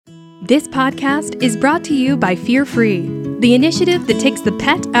This podcast is brought to you by Fear Free, the initiative that takes the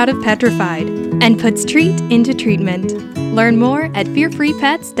pet out of petrified and puts treat into treatment. Learn more at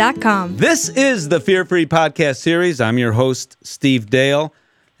fearfreepets.com. This is the Fear Free podcast series. I'm your host, Steve Dale.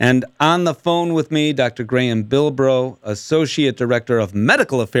 And on the phone with me, Dr. Graham Bilbrough, Associate Director of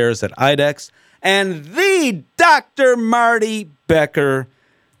Medical Affairs at IDEXX, and the Dr. Marty Becker,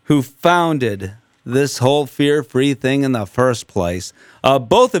 who founded this whole fear-free thing in the first place.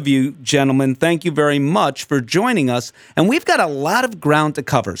 Both of you, gentlemen, thank you very much for joining us. And we've got a lot of ground to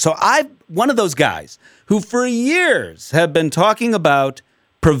cover. So I'm one of those guys who for years have been talking about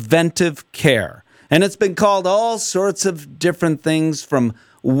preventive care. And it's been called all sorts of different things, from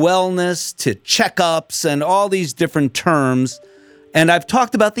wellness to checkups and all these different terms. And I've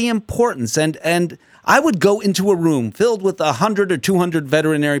talked about the importance, and I would go into a room filled with 100 or 200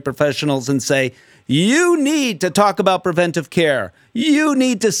 veterinary professionals and say, you need to talk about preventive care. You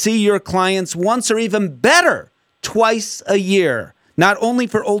need to see your clients once, or even better, twice a year. Not only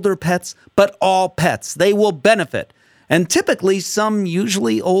for older pets, but all pets. They will benefit. And typically, some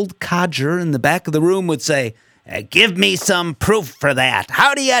usually old codger in the back of the room would say, give me some proof for that.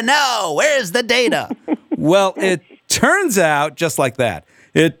 How do you know? Where's the data? Well, it turns out, just like that,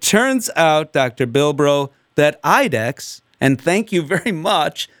 it turns out, Dr. Bilbrough, that IDEXX, and thank you very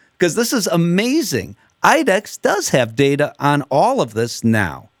much, because this is amazing, IDEXX does have data on all of this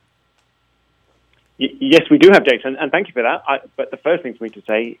now. Yes, we do have data, and thank you for that. But the first thing for me to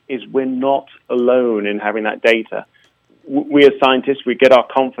say is we're not alone in having that data. We as scientists, we get our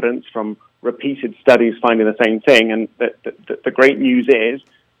confidence from repeated studies finding the same thing, and the great news is,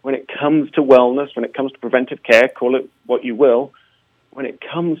 when it comes to wellness, when it comes to preventive care, call it what you will, when it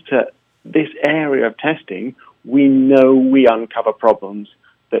comes to this area of testing, we know we uncover problems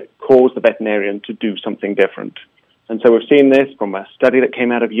that cause the veterinarian to do something different. And so we've seen this from a study that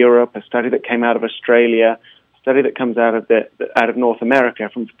came out of Europe, a study that came out of Australia, a study that comes out of North America,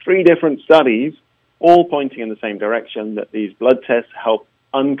 from 3 different studies, all pointing in the same direction, that these blood tests help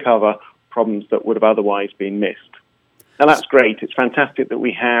uncover problems that would have otherwise been missed. Now, that's great. It's fantastic that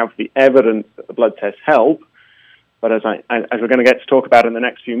we have the evidence that the blood tests help. But as we're going to get to talk about in the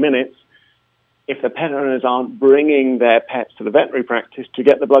next few minutes, if the pet owners aren't bringing their pets to the veterinary practice to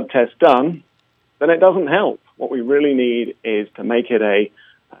get the blood test done, then it doesn't help. What we really need is to make it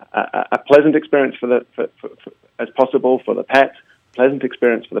a pleasant experience as possible for the pet, pleasant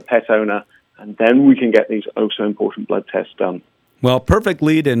experience for the pet owner, and then we can get these so important blood tests done. Well, perfect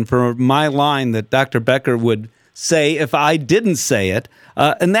lead-in for my line that Dr. Becker would say if I didn't say it,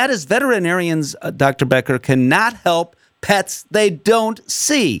 and that is veterinarians, Dr. Becker, cannot help pets they don't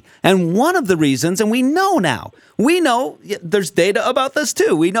see. And one of the reasons, and we know there's data about this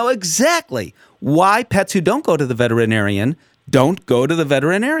too, we know exactly why pets who don't go to the veterinarian don't go to the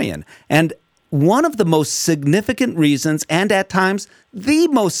veterinarian. And one of the most significant reasons, and at times the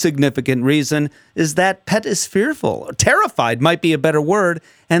most significant reason, is that pet is fearful. Or terrified might be a better word,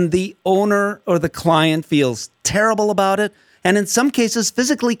 and the owner or the client feels terrible about it, and in some cases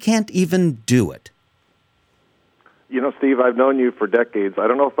physically can't even do it. You know, Steve, I've known you for decades. I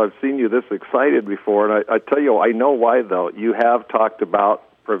don't know if I've seen you this excited before, and I tell you, I know why, though. You have talked about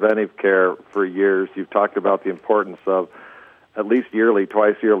preventive care for years. You've talked about the importance of at least yearly,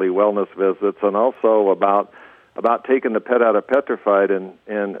 twice yearly wellness visits, and also about taking the pet out of petrified.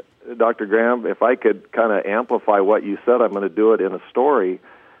 And Dr. Graham, if I could kind of amplify what you said, I'm going to do it in a story.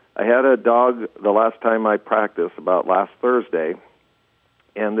 I had a dog the last time I practiced, about last Thursday,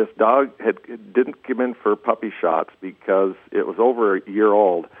 and this dog didn't come in for puppy shots because it was over a year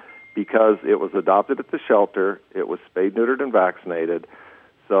old, because it was adopted at the shelter, it was spayed, neutered, and vaccinated.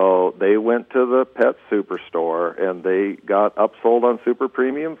 So they went to the pet superstore, and they got upsold on super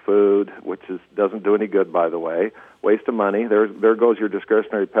premium food, which doesn't do any good, by the way. Waste of money. There goes your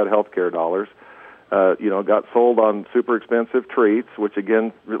discretionary pet health care dollars. Got sold on super expensive treats, which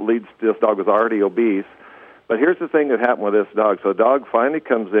again leads to this dog was already obese. But here's the thing that happened with this dog. So the dog finally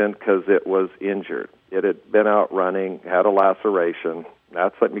comes in because it was injured. It had been out running, had a laceration.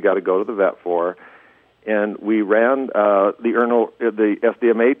 That's something you got to go to the vet for. And we ran the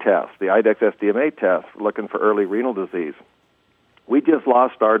SDMA test, the IDEXX SDMA test, looking for early renal disease. We just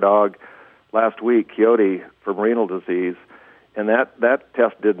lost our dog last week, Coyote, from renal disease, and that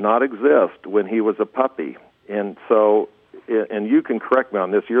test did not exist when he was a puppy. And so, and you can correct me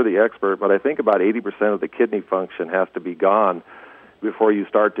on this, you're the expert, but I think about 80% of the kidney function has to be gone before you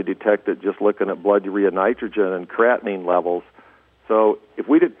start to detect it just looking at blood urea nitrogen and creatinine levels. So if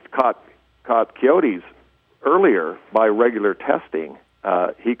we'd have caught Coyotes earlier by regular testing,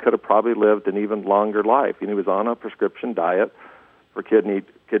 he could have probably lived an even longer life. And he was on a prescription diet for kidney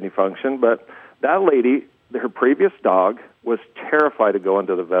kidney function. But that lady, her previous dog, was terrified to go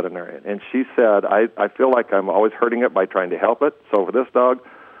into the veterinarian. And she said, I feel like I'm always hurting it by trying to help it. So for this dog,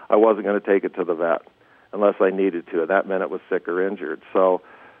 I wasn't going to take it to the vet unless I needed to. That meant it was sick or injured. So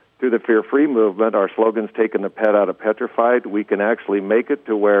through the Fear-Free movement, our slogan's taking the pet out of petrified. We can actually make it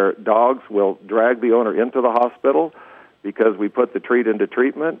to where dogs will drag the owner into the hospital because we put the treat into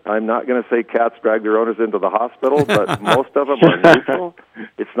treatment. I'm not going to say cats drag their owners into the hospital, but most of them are neutral.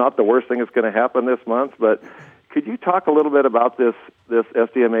 It's not the worst thing that's going to happen this month. But could you talk a little bit about this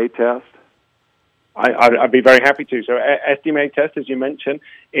SDMA test? I'd be very happy to. So SDMA test, as you mentioned,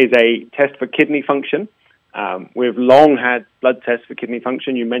 is a test for kidney function. We've long had blood tests for kidney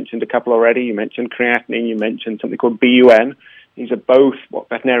function. You mentioned a couple already. You mentioned creatinine. You mentioned something called BUN. These are both what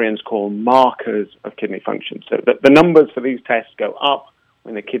veterinarians call markers of kidney function. So the numbers for these tests go up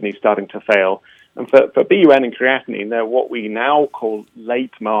when the kidney's starting to fail. And for BUN and creatinine, they're what we now call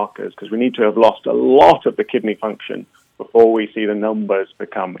late markers because we need to have lost a lot of the kidney function before we see the numbers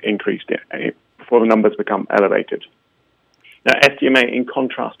become increased, before the numbers become elevated. Now, SDMA, in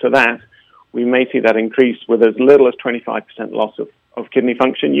contrast to that, we may see that increase with as little as 25% loss of kidney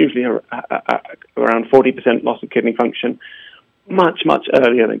function, usually around 40% loss of kidney function, much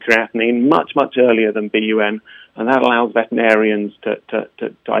earlier than creatinine, much earlier than BUN, and that allows veterinarians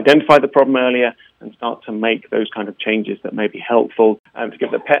to identify the problem earlier and start to make those kind of changes that may be helpful to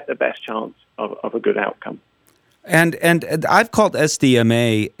give the pet the best chance of a good outcome. And I've called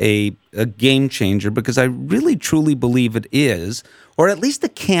SDMA a game changer because I really truly believe it is, or at least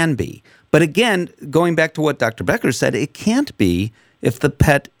it can be. But again, going back to what Dr. Becker said, it can't be if the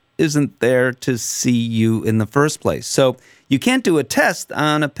pet isn't there to see you in the first place. So you can't do a test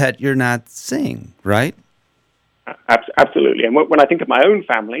on a pet you're not seeing, right? Absolutely. And when I think of my own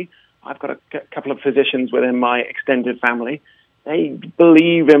family, I've got a couple of physicians within my extended family. They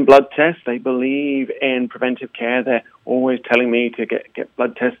believe in blood tests. They believe in preventive care. They're always telling me to get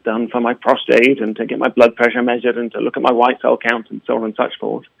blood tests done for my prostate and to get my blood pressure measured and to look at my white cell count and so on and such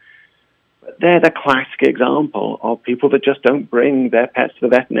forth. But they're the classic example of people that just don't bring their pets to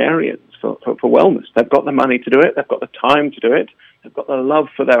the veterinarians for wellness. They've got the money to do it. They've got the time to do it. They've got the love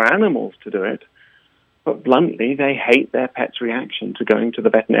for their animals to do it. But bluntly, they hate their pet's reaction to going to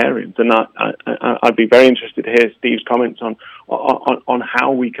the veterinarians. And I'd be very interested to hear Steve's comments on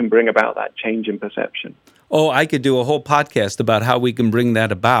how we can bring about that change in perception. Oh, I could do a whole podcast about how we can bring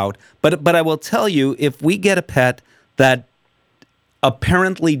that about. But I will tell you, if we get a pet that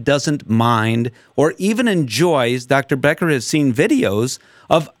apparently doesn't mind or even enjoys, Dr. Becker has seen videos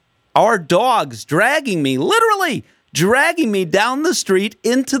of our dogs literally dragging me down the street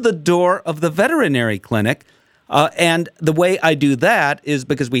into the door of the veterinary clinic. And the way I do that is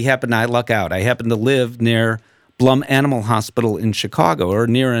because I luck out. I happen to live near Blum Animal Hospital in Chicago, or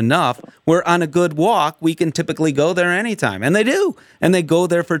near enough where on a good walk, we can typically go there anytime. And they do. And they go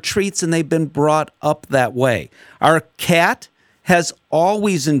there for treats, and they've been brought up that way. Our cat has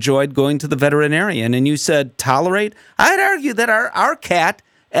always enjoyed going to the veterinarian. And you said tolerate? I'd argue that our cat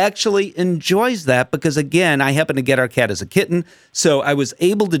actually enjoys that because, again, I happen to get our cat as a kitten, so I was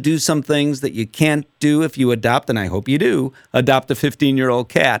able to do some things that you can't do if you adopt, and I hope you do, adopt a 15-year-old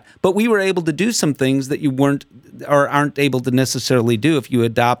cat. But we were able to do some things that you weren't or aren't able to necessarily do if you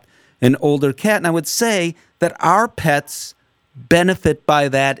adopt an older cat. And I would say that our pets benefit by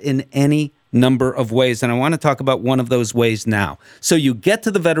that in any number of ways, and I want to talk about one of those ways now. So you get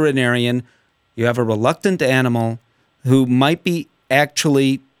to the veterinarian, you have a reluctant animal who might be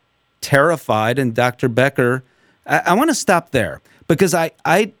actually terrified, and Dr. Becker, I want to stop there because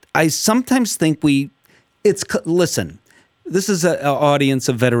I sometimes think listen, this is an audience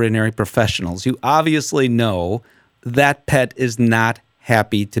of veterinary professionals. You obviously know that pet is not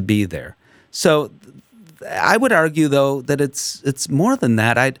happy to be there. So I would argue, though, that it's more than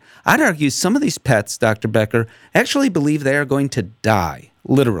that. I'd argue some of these pets, Dr. Becker, actually believe they are going to die,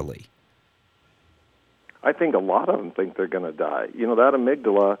 literally. I think a lot of them think they're going to die. You know, that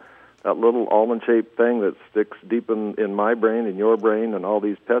amygdala, that little almond-shaped thing that sticks deep in my brain and your brain and all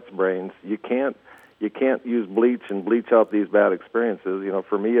these pets' brains, you can't use bleach and bleach out these bad experiences. You know,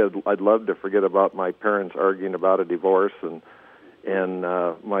 for me, I'd love to forget about my parents arguing about a divorce and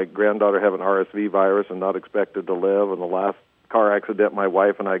my granddaughter having RSV virus and not expected to live, and the last car accident my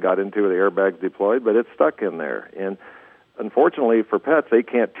wife and I got into with the airbags deployed, but it's stuck in there. And unfortunately for pets, they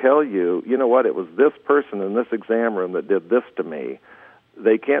can't tell you, you know what, it was this person in this exam room that did this to me.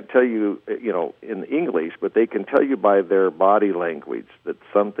 they can't tell you, in English, but they can tell you by their body language that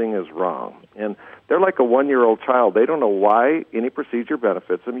something is wrong. And they're like a 1-year-old child. They don't know why any procedure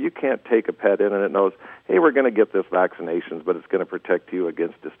benefits them. You can't take a pet in and it knows, hey, we're going to get this vaccinations, but it's going to protect you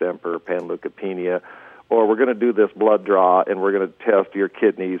against distemper, panleukopenia, or we're going to do this blood draw and we're going to test your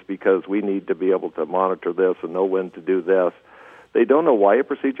kidneys because we need to be able to monitor this and know when to do this. They don't know why a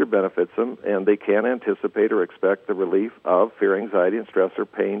procedure benefits them, and they can't anticipate or expect the relief of fear, anxiety, and stress or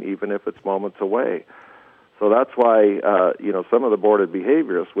pain, even if it's moments away. So that's why, some of the boarded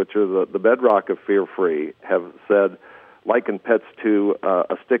behaviorists, which are the bedrock of Fear-Free, have said, liken pets to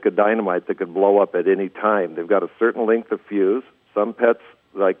a stick of dynamite that could blow up at any time. They've got a certain length of fuse. Some pets,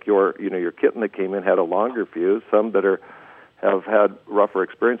 like your kitten that came in, had a longer fuse. Some that have had rougher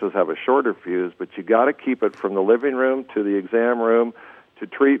experiences have a shorter fuse, but you got to keep it from the living room to the exam room to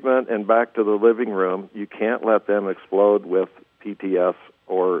treatment and back to the living room. You can't let them explode with PTS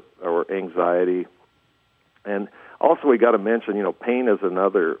or anxiety. And also we got to mention, pain is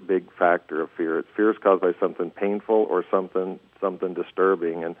another big factor of fear. Fear is caused by something painful or something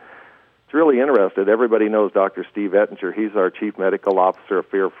disturbing. And it's really interesting. Everybody knows Dr. Steve Ettinger. He's our chief medical officer of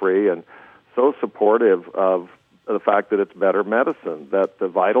Fear-Free and so supportive of the fact that it's better medicine, that the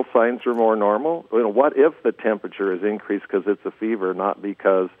vital signs are more normal. What if the temperature is increased because it's a fever, not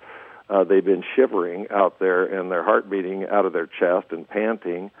because they've been shivering out there and their heart beating out of their chest and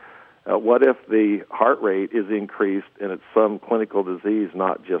panting? What if the heart rate is increased and it's some clinical disease,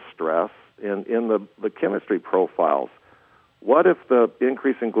 not just stress? And in the chemistry profiles, what if the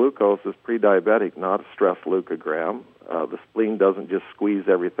increase in glucose is pre-diabetic, not a stress leukogram? The spleen doesn't just squeeze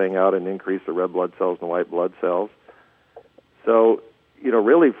everything out and increase the red blood cells and white blood cells. So,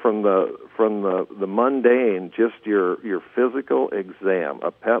 really from the mundane, just your physical exam. A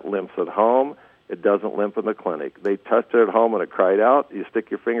pet limps at home, it doesn't limp in the clinic. They touched it at home and it cried out. You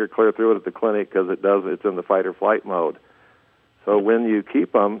stick your finger clear through it at the clinic because it's in the fight or flight mode. So when you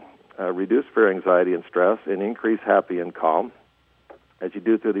keep them, reduce fear, anxiety, and stress, and increase happy and calm, as you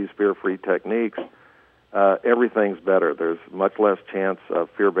do through these fear-free techniques, everything's better. There's much less chance of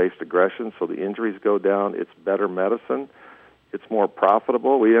fear-based aggression, so the injuries go down. It's better medicine. It's more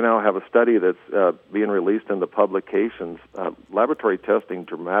profitable. We now have a study that's being released in the publications. Laboratory testing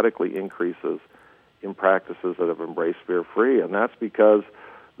dramatically increases in practices that have embraced fear-free, and that's because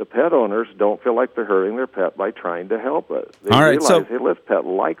the pet owners don't feel like they're hurting their pet by trying to help it. They realize, hey, this pet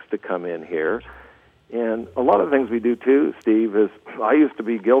likes to come in here. And a lot of the things we do, too, Steve, is I used to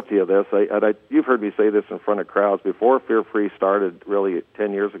be guilty of this. You've heard me say this in front of crowds. Before Fear-Free started, really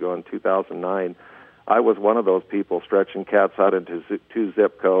 10 years ago in 2009, I was one of those people stretching cats out into 2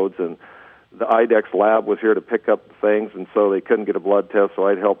 zip codes, and the IDEXX lab was here to pick up the things, and so they couldn't get a blood test, so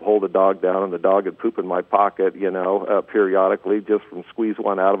I'd help hold the dog down, and the dog would poop in my pocket, periodically, just from squeeze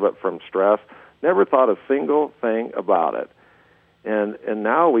one out of it from stress. Never thought a single thing about it. And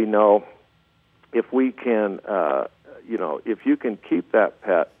now we know if we can, if you can keep that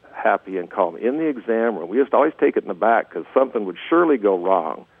pet happy and calm in the exam room, we used to always take it in the back because something would surely go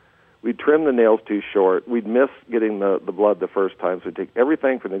wrong. We'd trim the nails too short. We'd miss getting the blood the first time, so we'd take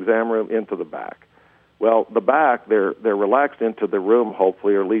everything from the exam room into the back. Well, the back, they're relaxed into the room,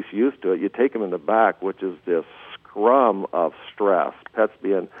 hopefully, or at least used to it. You take them in the back, which is this scrum of stress, pets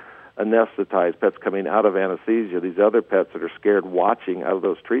being anesthetized, pets coming out of anesthesia, these other pets that are scared watching out of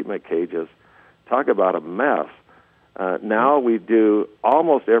those treatment cages. Talk about a mess. Now we do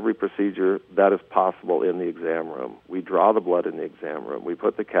almost every procedure that is possible in the exam room. We draw the blood in the exam room. We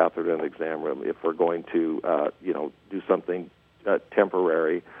put the catheter in the exam room if we're going to, do something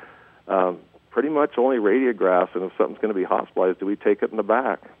temporary. Pretty much only radiographs, and if something's going to be hospitalized, do we take it in the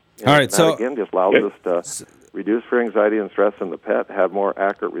back? All right, so again, just allows us to reduce fear, anxiety, and stress in the pet, have more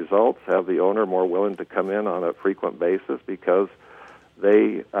accurate results, have the owner more willing to come in on a frequent basis because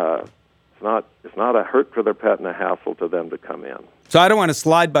they. It's not a hurt for their pet and a hassle to them to come in. So I don't want to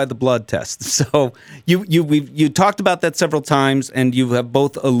slide by the blood test. So you talked about that several times, and you have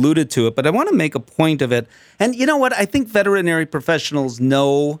both alluded to it, but I want to make a point of it. And you know what? I think veterinary professionals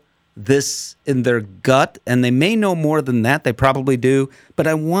know this in their gut, and they may know more than that. They probably do. But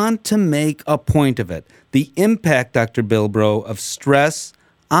I want to make a point of it. The impact, Dr. Bilbrow, of stress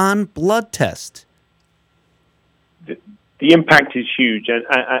on blood test. The impact is huge,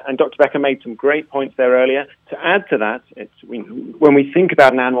 and Dr. Becker made some great points there earlier. To add to that, when we think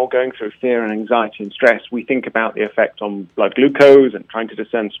about an animal going through fear and anxiety and stress, we think about the effect on blood glucose and trying to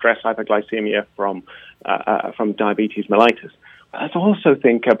discern stress hyperglycemia from diabetes mellitus. Let's also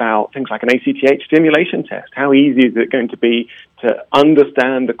think about things like an ACTH stimulation test. How easy is it going to be to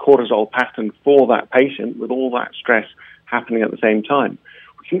understand the cortisol pattern for that patient with all that stress happening at the same time.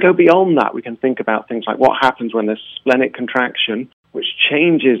 We can go beyond that. We can think about things like what happens when there's splenic contraction, which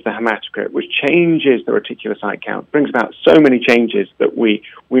changes the hematocrit, which changes the reticulocyte count, brings about so many changes that we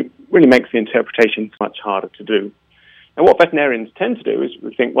really makes the interpretation much harder to do. And what veterinarians tend to do is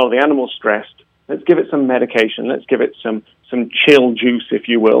we think, well, the animal's stressed, let's give it some medication, let's give it some chill juice, if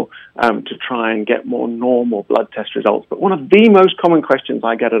you will, to try and get more normal blood test results. But one of the most common questions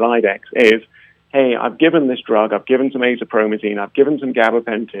I get at IDEXX is, hey, I've given this drug, I've given some azapromazine, I've given some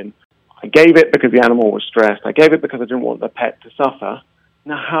gabapentin, I gave it because the animal was stressed, I gave it because I didn't want the pet to suffer.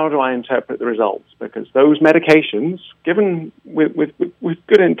 Now, how do I interpret the results? Because those medications, given with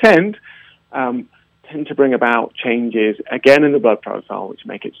good intent, tend to bring about changes, again, in the blood profile, which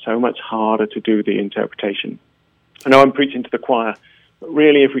make it so much harder to do the interpretation. I know I'm preaching to the choir, but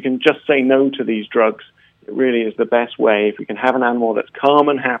really, if we can just say no to these drugs, it really is the best way. If we can have an animal that's calm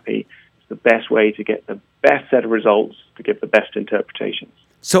and happy, it's the best way to get the best set of results, to give the best interpretations.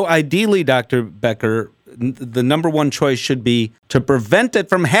 So ideally, Dr. Becker, the number one choice should be to prevent it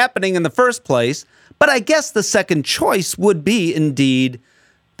from happening in the first place. But I guess the second choice would be, indeed,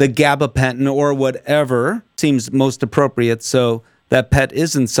 the gabapentin or whatever seems most appropriate so that pet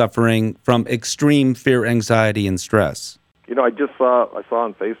isn't suffering from extreme fear, anxiety, and stress. You know, I saw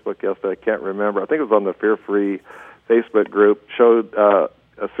on Facebook yesterday, I can't remember, I think it was on the Fear Free Facebook group, showed a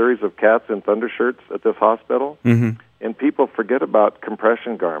series of cats in thunder shirts at this hospital. Mm-hmm. And people forget about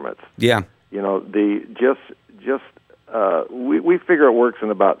compression garments. Yeah. You know, we figure it works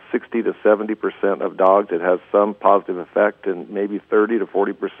in about 60 to 70% of dogs. It has some positive effect, and maybe 30 to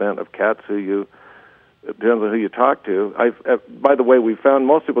 40% of cats it depends on who you talk to. By the way, we found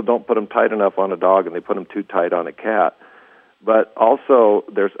most people don't put them tight enough on a dog, and they put them too tight on a cat. But also,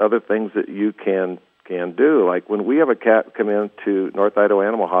 there's other things that you can do. Like when we have a cat come into North Idaho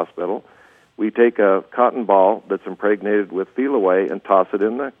Animal Hospital, we take a cotton ball that's impregnated with Feliway and toss it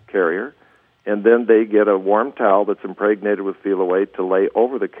in the carrier, and then they get a warm towel that's impregnated with Feliway to lay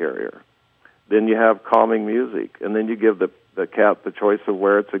over the carrier. Then you have calming music, and then you give the cat the choice of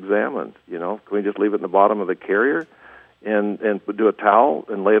where it's examined. You know, can we just leave it in the bottom of the carrier and do a towel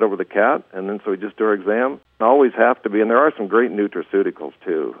and lay it over the cat, and then so we just do our exam? Always have to be, and there are some great nutraceuticals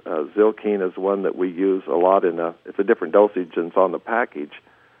too. Zilkene is one that we use a lot it's a different dosage than it's on the package.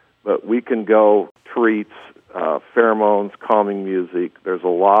 But we can go treats, pheromones, calming music. There's a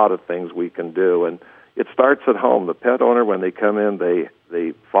lot of things we can do. And it starts at home. The pet owner, when they come in,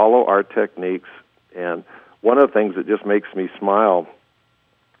 they follow our techniques. And one of the things that just makes me smile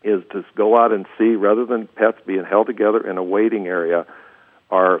is to go out and see, rather than pets being held together in a waiting area,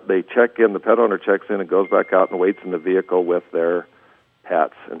 they check in, the pet owner checks in and goes back out and waits in the vehicle with their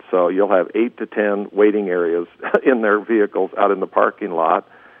pets. And so you'll have 8 to 10 waiting areas in their vehicles out in the parking lot.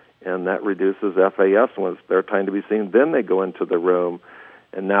 And that reduces FAS when it's their time to be seen. Then they go into the room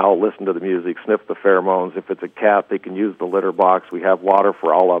and now listen to the music, sniff the pheromones. If it's a cat, they can use the litter box. We have water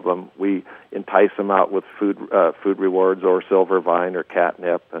for all of them. We entice them out with food rewards or silver vine or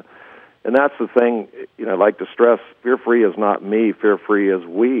catnip. And that's the thing, you know, I'd like to stress, fear-free is not me, fear-free is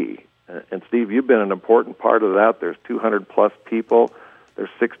we. And Steve, you've been an important part of that. There's 200-plus people. There's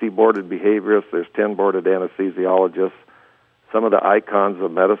 60 boarded behaviorists. There's 10 boarded anesthesiologists. Some of the icons of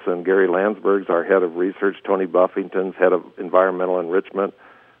medicine, Gary Landsberg's our head of research, Tony Buffington's head of environmental enrichment,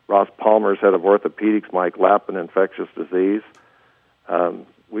 Ross Palmer's head of orthopedics, Mike Lappin, infectious disease.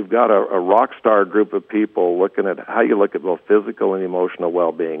 We've got a rock star group of people looking at how you look at both physical and emotional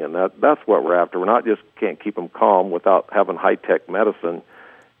well-being, and that's what we're after. We're not just can't keep them calm without having high-tech medicine.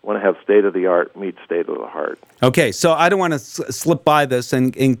 We want to have state-of-the-art meet state-of-the-heart. Okay, so I don't want to slip by this,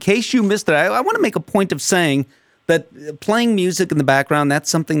 and in case you missed it, I want to make a point of saying that playing music in the background, that's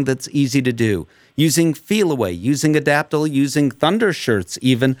something that's easy to do. Using Feliway, using Adaptil, using thunder shirts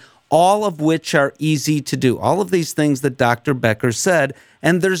even, all of which are easy to do. All of these things that Dr. Becker said,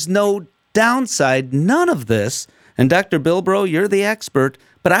 and there's no downside, none of this. And Dr. Bilbrow, you're the expert,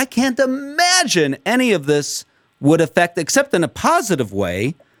 but I can't imagine any of this would affect, except in a positive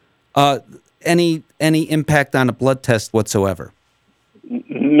way, any impact on a blood test whatsoever.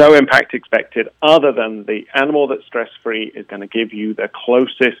 No impact expected, other than the animal that's stress-free is going to give you the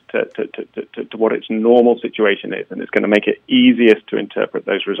closest to what its normal situation is, and it's going to make it easiest to interpret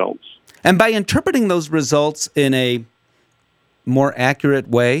those results. And by interpreting those results in a more accurate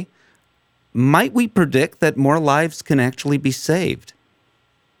way, might we predict that more lives can actually be saved?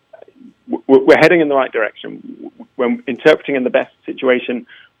 We're heading in the right direction. When interpreting in the best situation,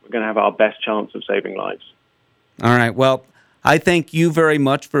 we're going to have our best chance of saving lives. All right, well, I thank you very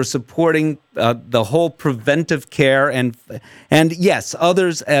much for supporting the whole preventive care, and yes,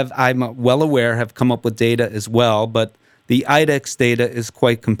 others have, I'm well aware, have come up with data as well, but the IDEXX data is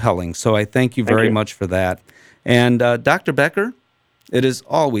quite compelling. So I thank you very much for that. And Dr. Becker, it is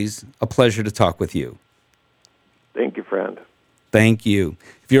always a pleasure to talk with you. Thank you, friend. Thank you.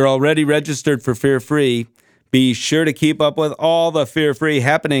 If you're already registered for Fear Free, be sure to keep up with all the Fear Free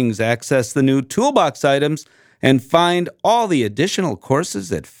happenings, access the new toolbox items, and find all the additional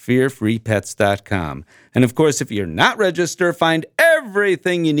courses at fearfreepets.com. And of course, if you're not registered, find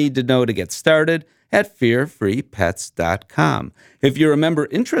everything you need to know to get started at fearfreepets.com. If you're a member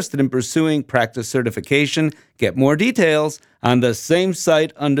interested in pursuing practice certification, get more details on the same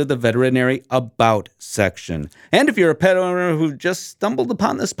site under the Veterinary About section. And if you're a pet owner who just stumbled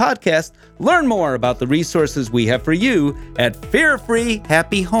upon this podcast, learn more about the resources we have for you at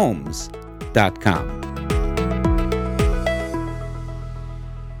fearfreehappyhomes.com.